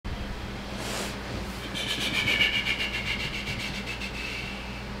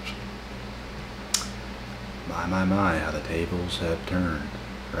My, how the tables have turned,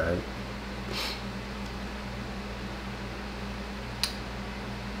 right?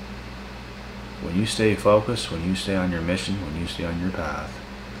 When you stay focused, when you stay on your mission, when you stay on your path,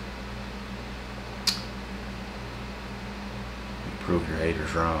 you prove your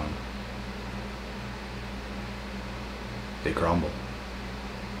haters wrong. They crumble.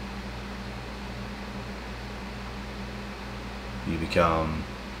 You become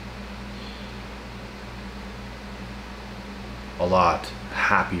a lot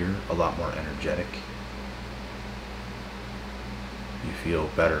happier, a lot more energetic. You feel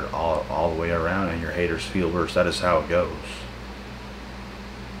better all the way around, and your haters feel worse. That is how it goes.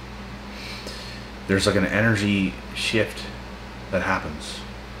 There's like an energy shift that happens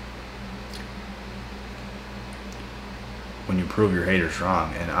when you prove your haters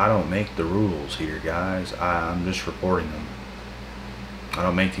wrong. And I don't make the rules here, guys. I'm just reporting them. I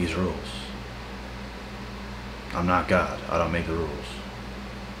don't make these rules. I'm not God. I don't make the rules.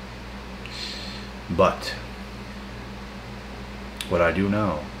 But what I do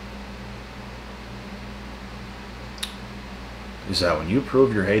know is that when you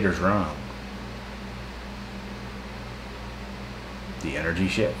prove your haters wrong, the energy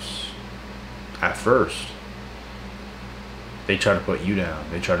shifts. At first, they try to put you down.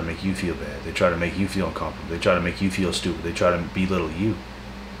 They try to make you feel bad. They try to make you feel uncomfortable. They try to make you feel stupid. They try to belittle you.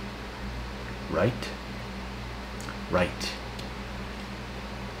 Right? Right.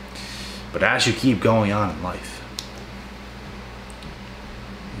 But as you keep going on in life,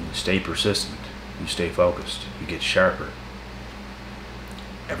 you stay persistent, you stay focused, you get sharper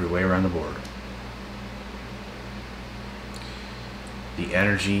every way around the board. The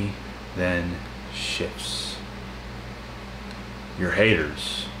energy then shifts. Your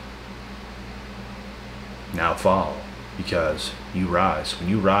haters now fall because you rise. When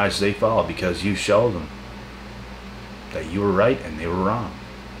you rise, they fall because you show them that you were right and they were wrong.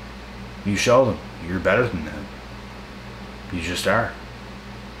 You show them you're better than them. You just are.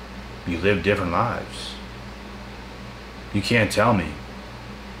 You live different lives. You can't tell me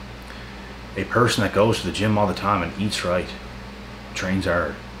a person that goes to the gym all the time and eats right, trains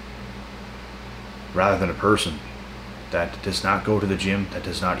hard, rather than a person that does not go to the gym, that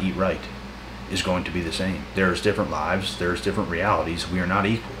does not eat right, is going to be the same. There's different lives, there's different realities. We are not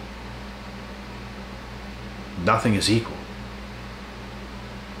equal. Nothing is equal.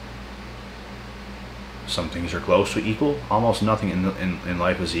 Some things are close to equal. Almost nothing in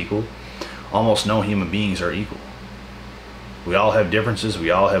life is equal. Almost no human beings are equal. We all have differences.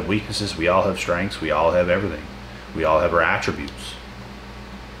 We all have weaknesses. We all have strengths. We all have everything. We all have our attributes.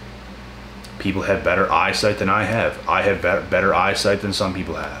 People have better eyesight than I have. I have better eyesight than some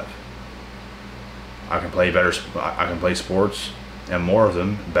people have. I can play sports, and more of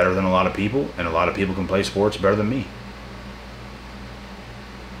them better than a lot of people, and a lot of people can play sports better than me.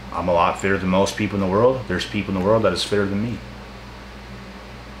 I'm a lot fitter than most people in the world. There's people in the world that is fitter than me.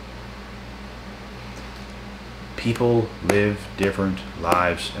 People live different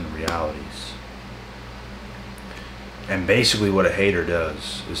lives and realities. And basically what a hater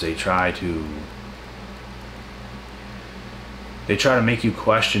does is they try to make you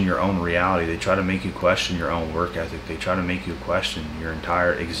question your own reality. They try to make you question your own work ethic. They try to make you question your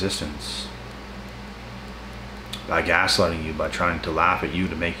entire existence by gaslighting you, by trying to laugh at you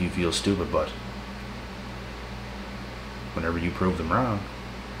to make you feel stupid. But whenever you prove them wrong,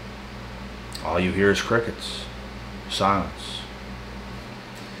 all you hear is crickets, silence,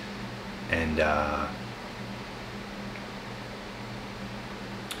 and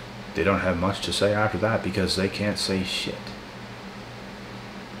they don't have much to say after that because they can't say shit.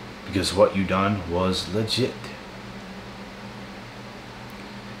 Because what you done was legit.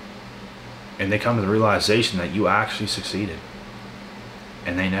 And they come to the realization that you actually succeeded.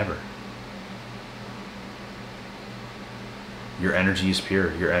 And they never. Your energy is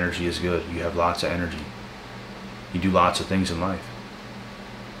pure. Your energy is good. You have lots of energy. You do lots of things in life.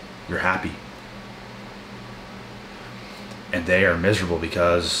 You're happy. And they are miserable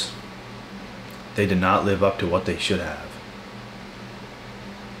because they did not live up to what they should have.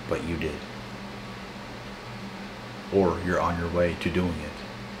 But you did. Or you're on your way to doing it,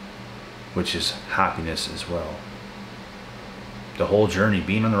 which is happiness as well. The whole journey,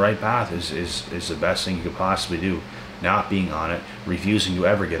 being on the right path is the best thing you could possibly do. Not being on it, refusing to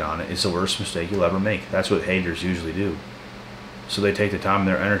ever get on it, is the worst mistake you'll ever make. That's what haters usually do. So they take the time and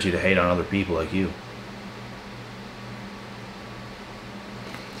their energy to hate on other people like you.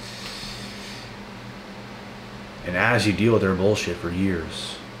 And as you deal with their bullshit for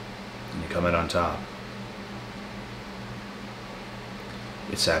years, and you come out on top,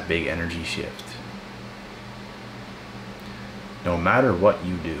 it's that big energy shift. No matter what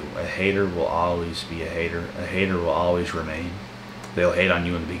you do, a hater will always be a hater. A hater will always remain. They'll hate on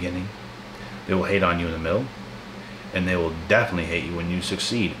you in the beginning. They will hate on you in the middle. And they will definitely hate you when you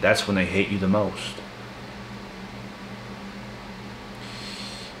succeed. That's when they hate you the most.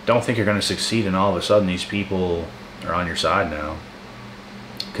 Don't think you're going to succeed and all of a sudden these people are on your side now.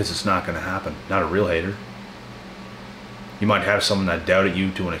 Because it's not going to happen. Not a real hater. You might have someone that doubted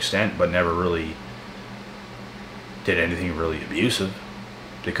you to an extent, but never really did anything really abusive.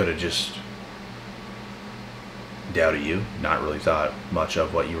 They could have just doubted you, not really thought much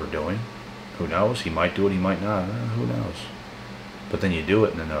of what you were doing. Who knows? He might do it, he might not. Who knows? But then you do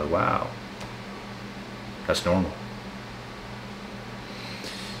it and then they're like, wow, that's normal.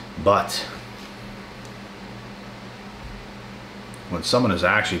 But when someone is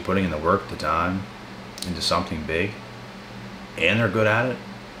actually putting in the work, the time into something big, and they're good at it,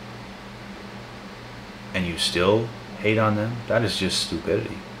 and you still hate on them, that is just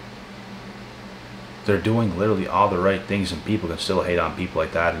stupidity. They're doing literally all the right things, and people can still hate on people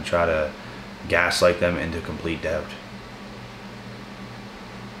like that and try to gaslight them into complete doubt.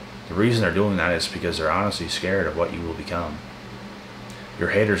 The reason they're doing that is because they're honestly scared of what you will become.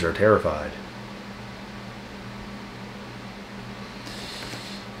 Your haters are terrified.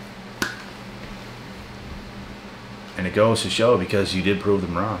 And it goes to show, because you did prove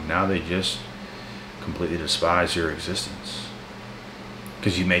them wrong, now they just completely despise your existence.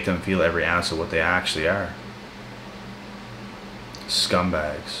 Because you make them feel every ounce of what they actually are.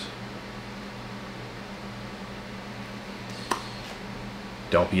 Scumbags.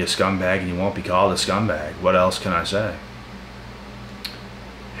 Don't be a scumbag and you won't be called a scumbag. What else can I say?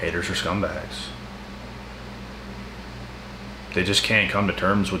 Haters are scumbags. They just can't come to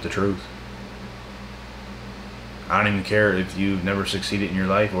terms with the truth. I don't even care if you've never succeeded in your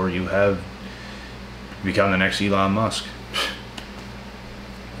life or you have become the next Elon Musk.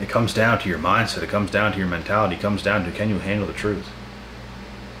 It comes down to your mindset. It comes down to your mentality. It comes down to, can you handle the truth?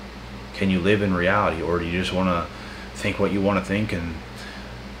 Can you live in reality, or do you just want to think what you want to think and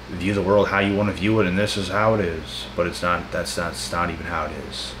view the world how you want to view it, and this is how it is? But it's not. That's not even how it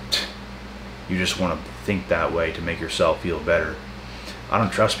is. You just want to think that way to make yourself feel better. I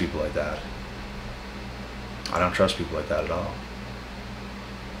don't trust people like that. I don't trust people like that at all.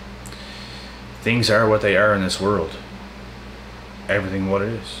 Things are what they are in this world. Everything what it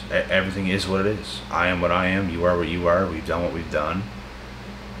is. Everything is what it is. I am what I am. You are what you are. We've done what we've done.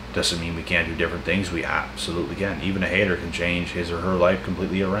 Doesn't mean we can't do different things. We absolutely can. Even a hater can change his or her life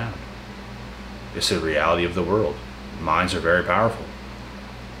completely around. It's the reality of the world. Minds are very powerful.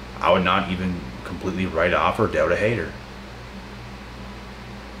 I would not even completely write off or doubt a hater.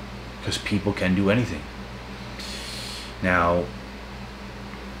 Because people can do anything. Now,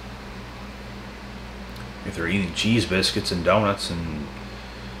 if they're eating cheese biscuits and donuts and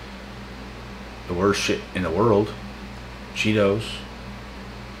the worst shit in the world, Cheetos,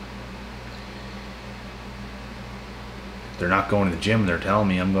 they're not going to the gym and they're telling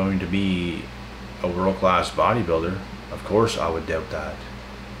me I'm going to be a world-class bodybuilder, of course I would doubt that.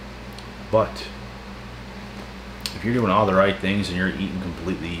 But if you're doing all the right things and you're eating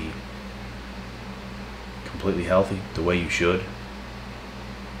completely healthy the way you should,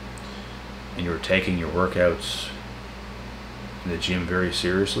 and you're taking your workouts in the gym very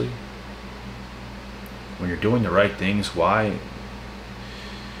seriously, when you're doing the right things, why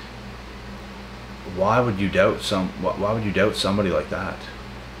would you doubt somebody like that?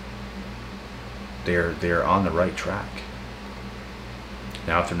 They're on the right track.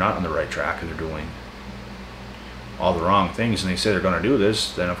 Now if they're not on the right track and they're doing all the wrong things and they say they're going to do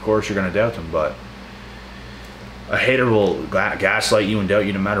this, then of course you're going to doubt them. But a hater will gaslight you and doubt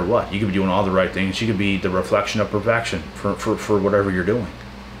you no matter what. You could be doing all the right things. You could be the reflection of perfection for whatever you're doing.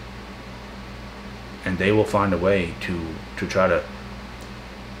 And they will find a way to try to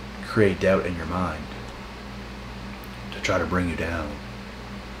create doubt in your mind, to try to bring you down,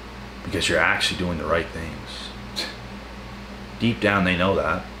 because you're actually doing the right things. Deep down they know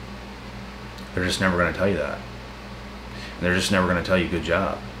that. They're just never going to tell you that. And they're just never going to tell you good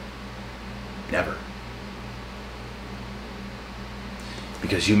job. Never.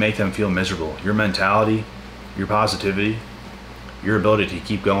 Because you make them feel miserable. Your mentality, your positivity, your ability to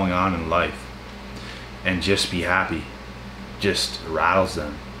keep going on in life and just be happy just rattles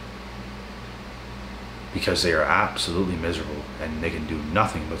them. Because they are absolutely miserable and they can do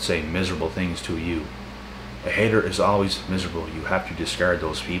nothing but say miserable things to you. A hater is always miserable. You have to discard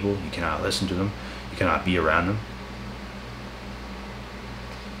those people. You cannot listen to them. You cannot be around them.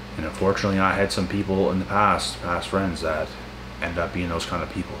 And unfortunately, I had some people in the past friends that end up being those kind of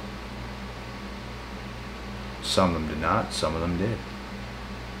people. Some of them did not, some of them did.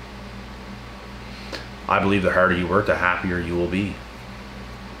 I believe the harder you work, the happier you will be.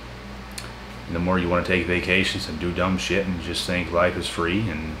 And the more you want to take vacations and do dumb shit and just think life is free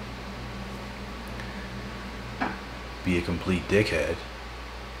and be a complete dickhead,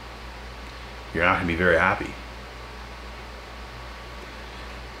 you're not going to be very happy.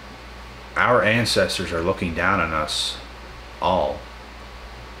 Our ancestors are looking down on us all.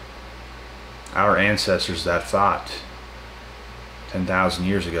 Our ancestors that fought 10,000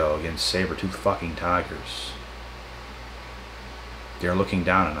 years ago against saber-toothed fucking tigers. They're looking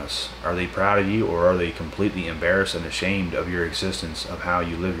down on us. Are they proud of you, or are they completely embarrassed and ashamed of your existence, of how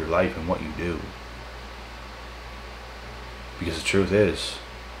you live your life and what you do? Because the truth is,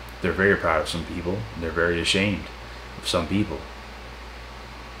 they're very proud of some people, and they're very ashamed of some people.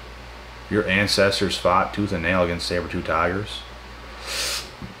 Your ancestors fought tooth and nail against saber-toothed tigers,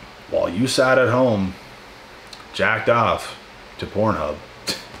 while you sat at home, jacked off to Pornhub,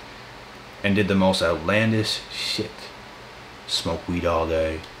 and did the most outlandish shit. Smoke weed all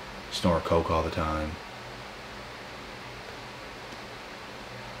day, snort coke all the time,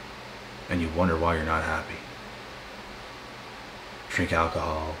 and you wonder why you're not happy. Drink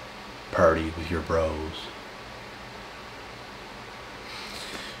alcohol, party with your bros.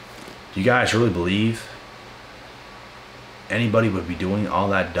 Do you guys really believe anybody would be doing all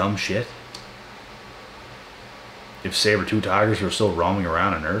that dumb shit if saber-toothed tigers were still roaming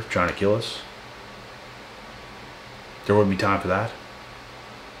around on Earth trying to kill us? There wouldn't be time for that.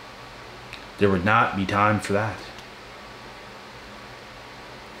 There would not be time for that.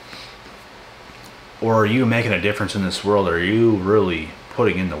 Or are you making a difference in this world? Are you really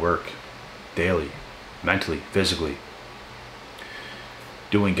putting in the work daily, mentally, physically?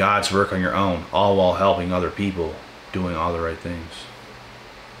 Doing God's work on your own, all while helping other people, doing all the right things.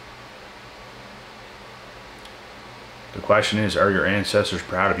 The question is, are your ancestors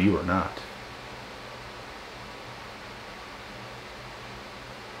proud of you or not?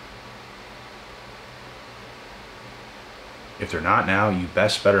 If they're not now, you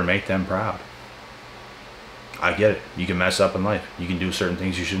best better make them proud. I get it. You can mess up in life. You can do certain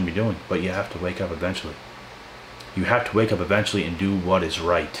things you shouldn't be doing, but you have to wake up eventually. You have to wake up eventually and do what is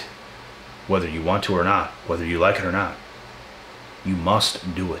right. Whether you want to or not, whether you like it or not. You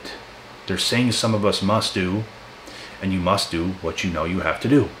must do it. There's things some of us must do, and you must do what you know you have to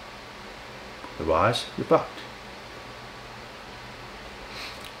do. Otherwise, you're fucked.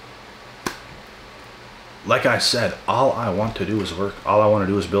 Like I said, all I want to do is work. All I want to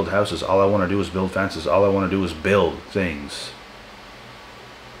do is build houses. All I want to do is build fences. All I want to do is build things.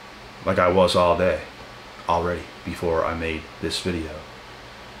 Like I was all day. Already, before I made this video.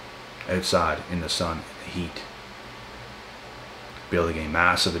 Outside, in the sun, in the heat. Building a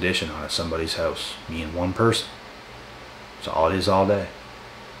massive addition on somebody's house. Me and one person. That's all it is all day.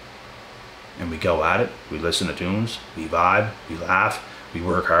 And we go at it. We listen to tunes. We vibe. We laugh. We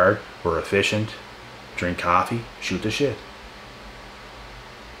work hard. We're efficient. Drink coffee, shoot the shit.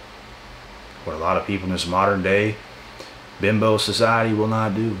 What a lot of people in this modern day bimbo society will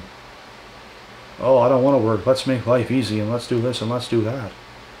not do. Oh, I don't want to work. Let's make life easy and let's do this and let's do that.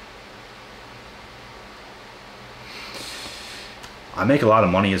 I make a lot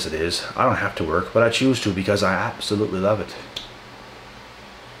of money as it is. I don't have to work, but I choose to because I absolutely love it.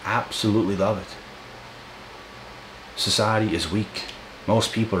 Absolutely love it. Society is weak.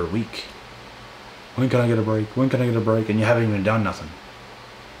 Most people are weak. When can I get a break? When can I get a break? And you haven't even done nothing.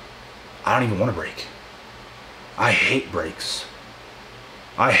 I don't even want a break. I hate breaks.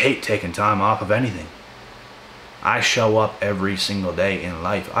 I hate taking time off of anything. I show up every single day in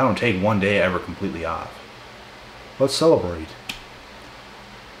life. I don't take one day ever completely off. Let's celebrate.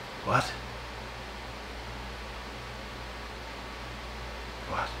 What?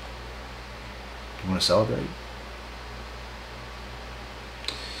 What? You want to celebrate?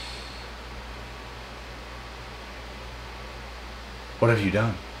 What have you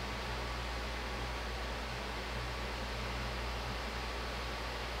done?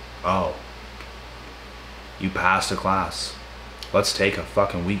 Oh. You passed a class. Let's take a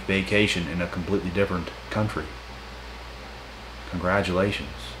fucking week vacation in a completely different country. Congratulations.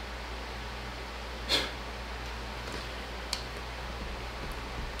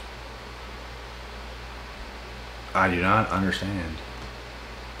 I do not understand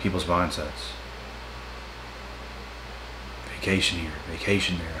people's mindsets. Vacation here,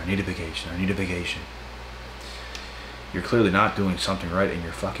 vacation there, I need a vacation, I need a vacation. You're clearly not doing something right in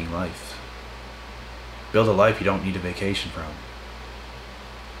your fucking life. Build a life you don't need a vacation from.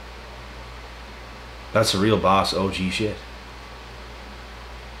 That's the real boss OG shit.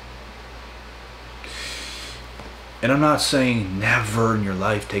 And I'm not saying never in your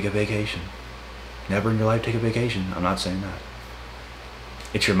life take a vacation. Never in your life take a vacation. I'm not saying that.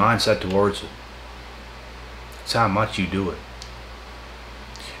 It's your mindset towards it. It's how much you do it.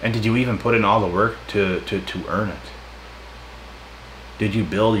 And did you even put in all the work to earn it? Did you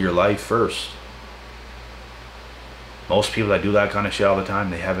build your life first? Most people that do that kind of shit all the time,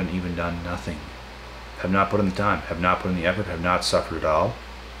 they haven't even done nothing. Have not put in the time, have not put in the effort, have not suffered at all.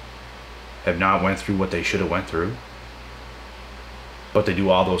 Have not went through what they should have went through. But they do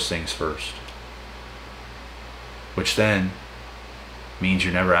all those things first. Which then means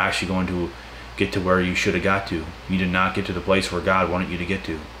you're never actually going to get to where you should have got to. You did not get to the place where God wanted you to get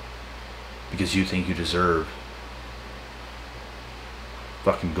to. Because you think you deserve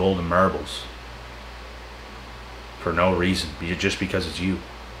fucking golden marbles. For no reason. Just because it's you.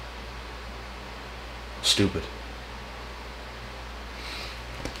 Stupid.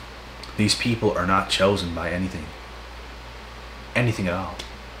 These people are not chosen by anything. Anything at all.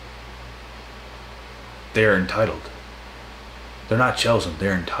 They are entitled. They're not chosen,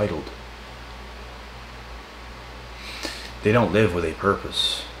 they're entitled. They don't live with a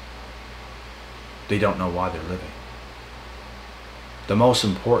purpose. They don't know why they're living. The most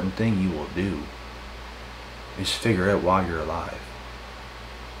important thing you will do is figure out why you're alive.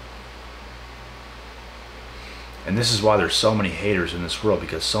 And this is why there's so many haters in this world,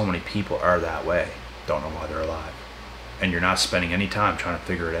 because so many people are that way. Don't know why they're alive. And you're not spending any time trying to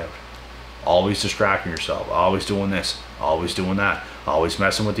figure it out. Always distracting yourself, always doing this, always doing that, always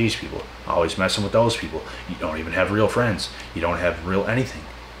messing with these people, always messing with those people. You don't even have real friends. You don't have real anything.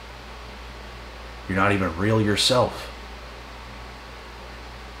 You're not even real yourself.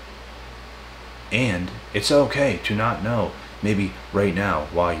 And it's okay to not know, maybe right now,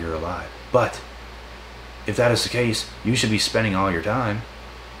 why you're alive. But if that is the case, you should be spending all your time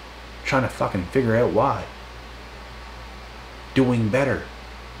trying to fucking figure out why. Doing better.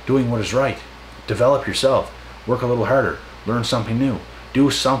 Doing what is right. Develop yourself. Work a little harder. Learn something new.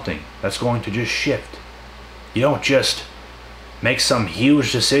 Do something that's going to just shift. You don't just make some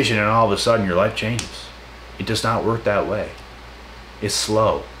huge decision and all of a sudden your life changes. It does not work that way. It's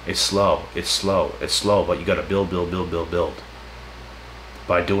slow. It's slow. It's slow. It's slow. But you got to build.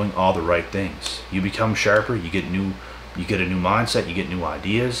 By doing all the right things, you become sharper. You get a new mindset. You get new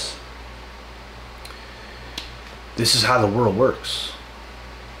ideas. This is how the world works.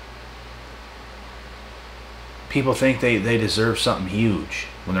 People think they deserve something huge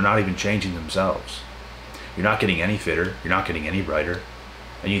when they're not even changing themselves. You're not getting any fitter. You're not getting any brighter.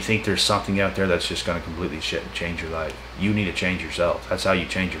 And you think there's something out there that's just going to completely change your life. You need to change yourself. That's how you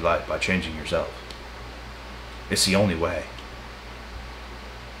change your life, by changing yourself. It's the only way.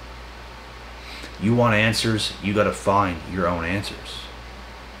 You want answers, you got to find your own answers.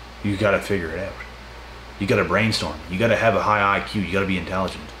 You got to figure it out. You got to brainstorm. You got to have a high IQ. You got to be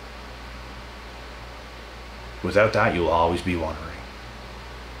intelligent. Without that, you'll always be wondering.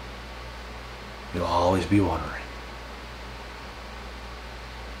 You'll always be wondering.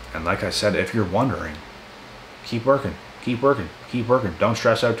 And like I said, if you're wondering, keep working, keep working, keep working. Don't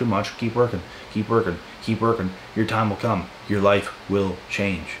stress out too much. Keep working, keep working, keep working. Your time will come. Your life will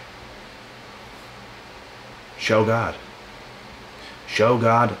change. Show God. Show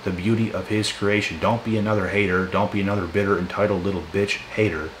God the beauty of His creation. Don't be another hater. Don't be another bitter, entitled little bitch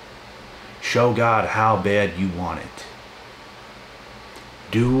hater. Show God how bad you want it.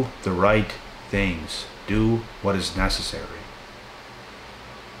 Do the right things. Do what is necessary.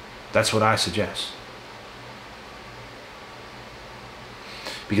 That's what I suggest.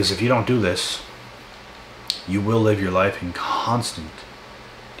 Because if you don't do this, you will live your life in constant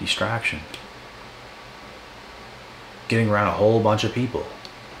distraction. Getting around a whole bunch of people.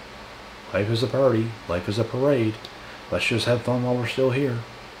 Life is a party. Life is a parade. Let's just have fun while we're still here.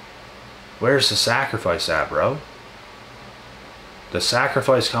 Where's the sacrifice at, bro? The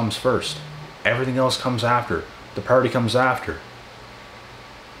sacrifice comes first. Everything else comes after. The party comes after.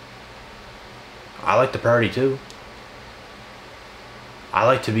 I like to party too. I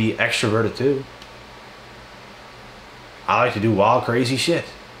like to be extroverted too. I like to do wild, crazy shit.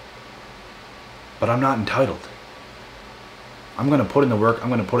 But I'm not entitled. I'm going to put in the work. I'm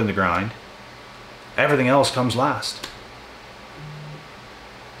going to put in the grind. Everything else comes last.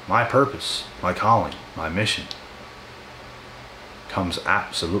 My purpose, my calling, my mission comes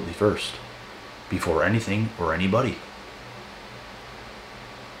absolutely first. Before anything or anybody.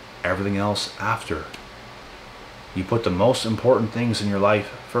 Everything else after. You put the most important things in your life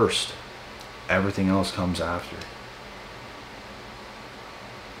first. Everything else comes after.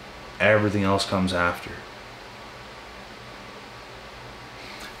 Everything else comes after.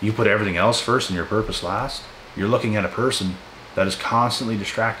 You put everything else first and your purpose last, You're looking at a person that is constantly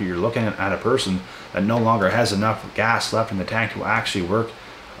distracted. You're looking at a person that no longer has enough gas left in the tank to actually work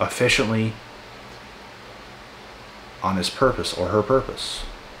efficiently on his purpose or her purpose.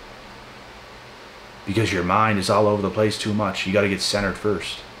 Because your mind is all over the place too much. You got to get centered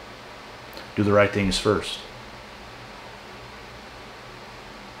first. Do the right things first.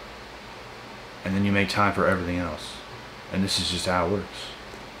 And then you make time for everything else. And this is just how it works.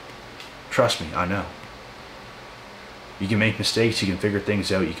 Trust me, I know. You can make mistakes, you can figure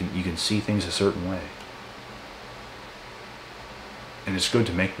things out, you can see things a certain way. And it's good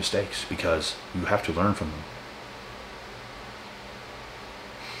to make mistakes because you have to learn from them.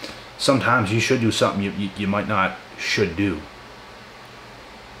 Sometimes you should do something you might not should do.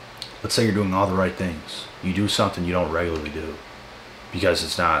 Let's say you're doing all the right things. You do something you don't regularly do because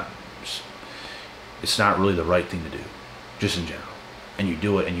it's not really the right thing to do, just in general. And you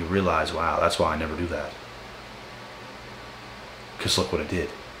do it and you realize, wow, that's why I never do that. Because look what it did.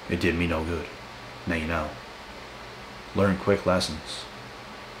 It did me no good. Now you know. Learn quick lessons.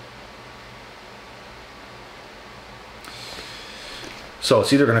 So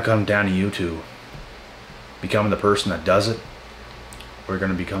it's either going to come down to you to becoming the person that does it, or you're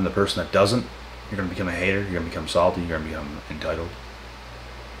going to become the person that doesn't. You're going to become a hater, you're going to become salty, you're going to become entitled.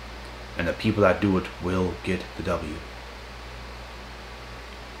 And the people that do it will get the W.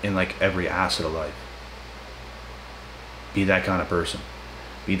 In like every asset of life. Be that kind of person.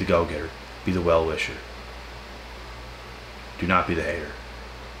 Be the go-getter. Be the well-wisher. Do not be the hater.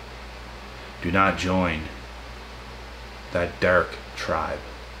 Do not join that dark tribe.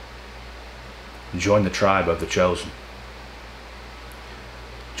 Join the tribe of the chosen.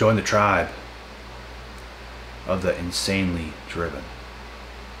 Join the tribe of the insanely driven.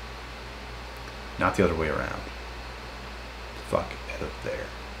 Not the other way around. Fuck out of there.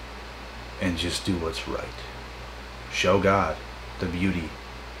 And just do what's right. Show God the beauty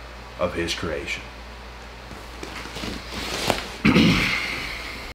of His creation.